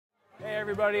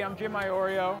everybody, I'm Jim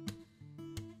Iorio.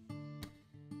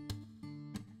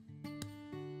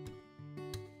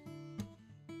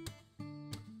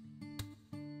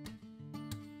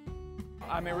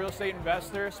 I'm a real estate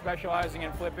investor specializing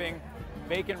in flipping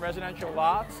vacant residential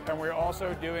lots, and we're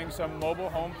also doing some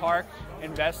mobile home park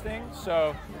investing.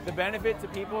 So the benefit to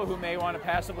people who may want to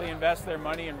passively invest their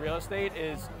money in real estate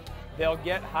is they'll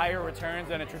get higher returns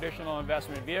than a traditional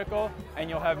investment vehicle, and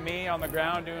you'll have me on the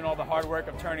ground doing all the hard work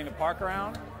of turning the park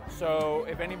around. So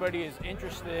if anybody is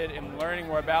interested in learning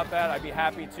more about that, I'd be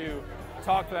happy to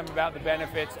talk to them about the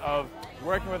benefits of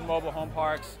working with mobile home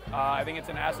parks. I think it's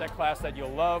an asset class that you'll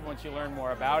love once you learn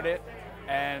more about it,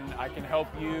 and I can help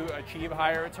you achieve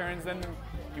higher returns than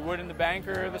you would in the bank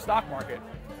or the stock market.